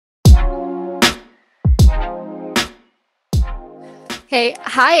Okay,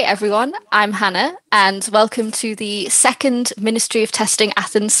 hi everyone. I'm Hannah, and welcome to the second Ministry of Testing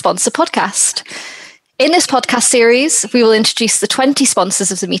Athens sponsor podcast. In this podcast series, we will introduce the 20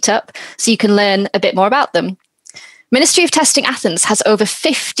 sponsors of the meetup so you can learn a bit more about them. Ministry of Testing Athens has over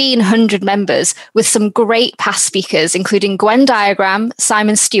 1,500 members with some great past speakers, including Gwen Diagram,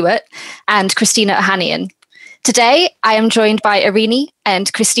 Simon Stewart, and Christina Ohanian. Today, I am joined by Irini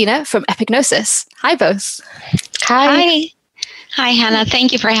and Christina from Epignosis. Hi, both. Hi. Hi, Hannah.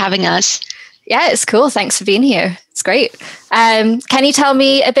 Thank you for having us. Yeah, it's cool. Thanks for being here. It's great. Can you tell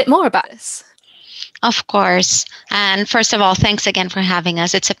me a bit more about this? Of course. And first of all, thanks again for having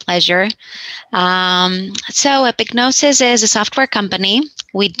us. It's a pleasure. So Epignosis is a software company.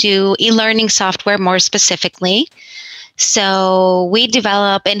 We do e-learning software more specifically. So we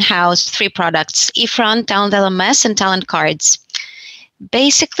develop in-house 3 products: eFront, Talent LMS, and Talent Cards.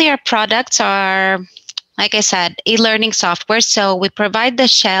 Basically, our products are, like I said, e-learning software. So we provide the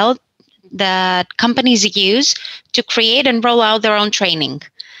shell that companies use to create and roll out their own training.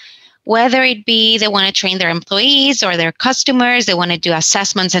 Whether it be they want to train their employees or their customers, they want to do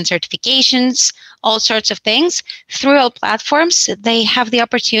assessments and certifications, all sorts of things. Through our platforms, they have the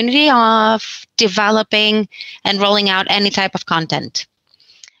opportunity of developing and rolling out any type of content.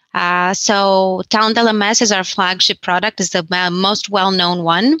 So Talent LMS is our flagship product, is the most well-known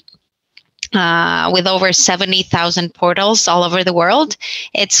one. With over 70,000 portals all over the world.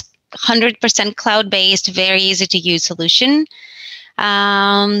 It's 100% cloud-based, very easy to use solution.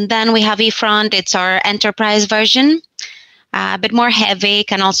 Then we have eFront. It's our enterprise version, a bit more heavy,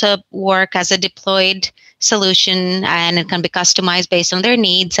 can also work as a deployed solution, and it can be customized based on their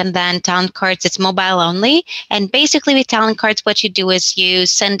needs. And then Talent Cards, it's mobile only. And basically with Talent Cards, what you do is you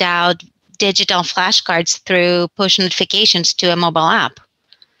send out digital flashcards through push notifications to a mobile app.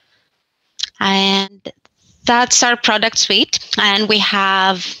 And that's our product suite. And we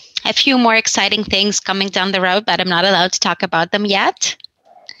have a few more exciting things coming down the road, but I'm not allowed to talk about them yet.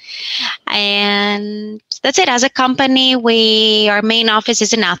 And that's it. As a company, our main office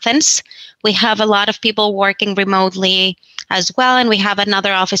is in Athens. We have a lot of people working remotely as well. And we have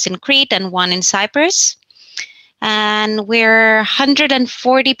another office in Crete and one in Cyprus. And we're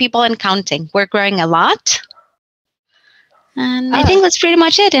 140 people and counting. We're growing a lot. And I think that's pretty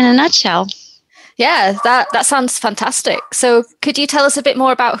much it in a nutshell. Yeah, that sounds fantastic. So could you tell us a bit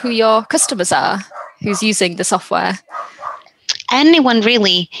more about who your customers are, who's using the software? Anyone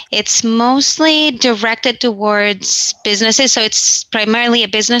really. It's mostly directed towards businesses. So it's primarily a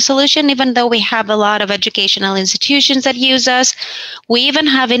business solution, even though we have a lot of educational institutions that use us. We even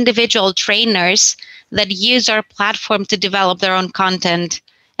have individual trainers that use our platform to develop their own content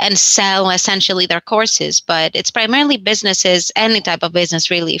and sell essentially their courses. But it's primarily businesses, any type of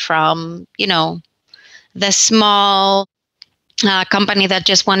business really, from, the small company that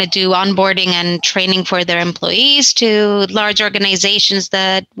just want to do onboarding and training for their employees to large organizations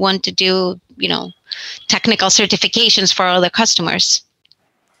that want to do, technical certifications for all their customers.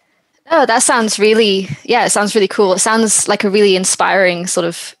 Oh, that sounds really cool. It sounds like a really inspiring sort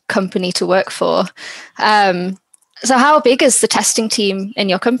of company to work for. So how big is the testing team in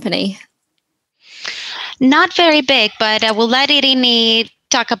your company? Not very big, but I will let Irini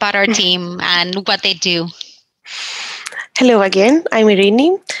talk about our team and what they do. Hello again, I'm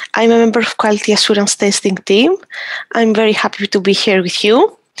Irini. I'm a member of Quality Assurance Testing team. I'm very happy to be here with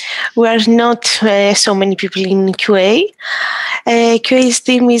you. We are not so many people in QA. QA's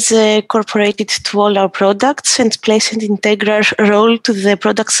team is incorporated to all our products and plays an integral role to the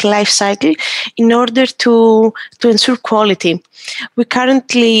product's life cycle in order to ensure quality. We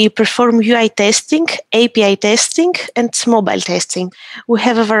currently perform UI testing, API testing, and mobile testing. We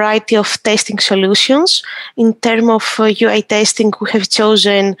have a variety of testing solutions. In terms of UI testing, we have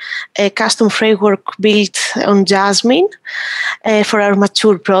chosen a custom framework built on Jasmine for our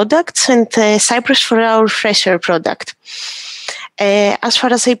mature products and Cypress for our fresher product. As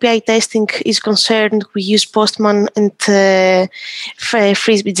far as API testing is concerned, we use Postman and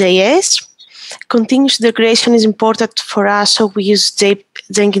Frisbee.js. Continuous integration is important for us, so we use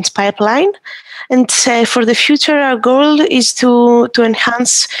Jenkins pipeline. And for the future, our goal is to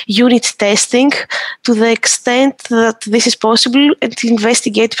enhance unit testing to the extent that this is possible and to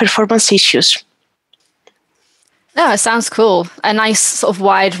investigate performance issues. Oh, it sounds cool. A nice sort of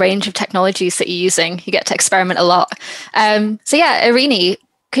wide range of technologies that you're using. You get to experiment a lot. So yeah, Irini,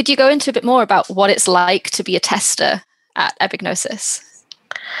 could you go into a bit more about what it's like to be a tester at Epignosis?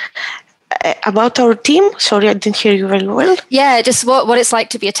 About our team? Sorry, I didn't hear you very well. Yeah, just what it's like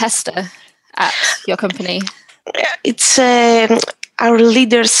to be a tester at your company. It's our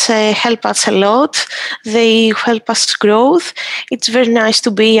leaders help us a lot. They help us growth. It's very nice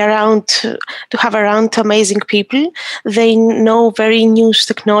to be around, to have around amazing people. They know very new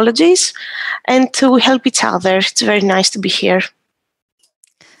technologies, and we help each other. It's very nice to be here.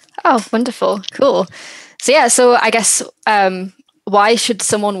 Oh, wonderful. Cool. So I guess why should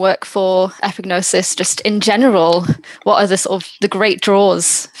someone work for Epignosis just in general? What are the sort of the great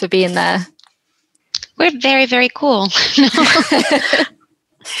draws for being there? We're very, very cool.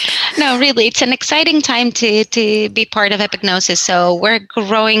 No, really, it's an exciting time to be part of Epignosis. So we're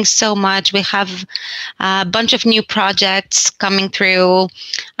growing so much. We have a bunch of new projects coming through.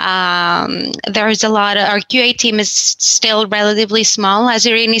 There's a lot of, our QA team is still relatively small. As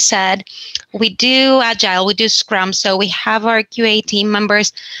Irene said, we do Agile, we do Scrum. So we have our QA team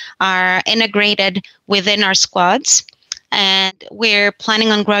members are integrated within our squads. And we're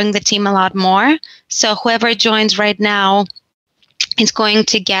planning on growing the team a lot more. So whoever joins right now is going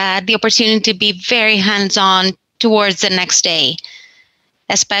to get the opportunity to be very hands-on towards the next day,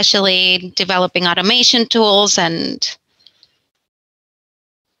 especially developing automation tools. And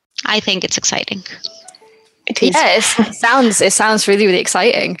I think it's exciting. It is. Yeah, it sounds really, really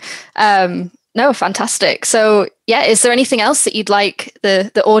exciting. No, fantastic. So yeah, is there anything else that you'd like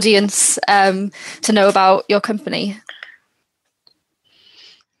the audience to know about your company?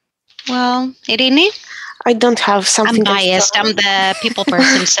 Well, Irene? I don't have something. I'm biased. I'm the people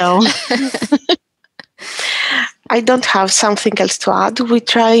person, so. I don't have something else to add. We're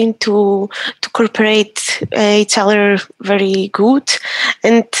trying to cooperate each other very good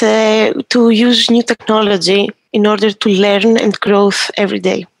and to use new technology in order to learn and grow every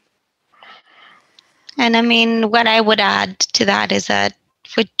day. And I mean, what I would add to that is that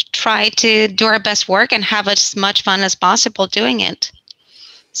we try to do our best work and have as much fun as possible doing it.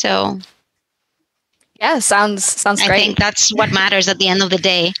 So yeah, sounds great. I think that's what matters at the end of the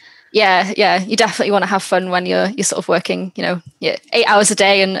day. Yeah, you definitely want to have fun when you're sort of working, 8 hours a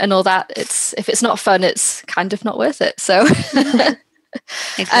day and all that. If it's not fun, it's kind of not worth it. So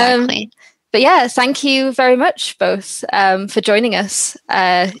exactly. But yeah, thank you very much both for joining us.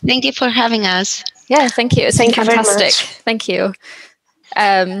 Thank you for having us. Yeah, thank you. It's been fantastic. Thank you.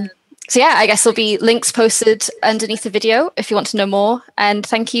 So yeah, I guess there'll be links posted underneath the video if you want to know more. And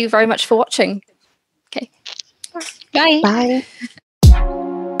thank you very much for watching. Okay. Bye. Bye.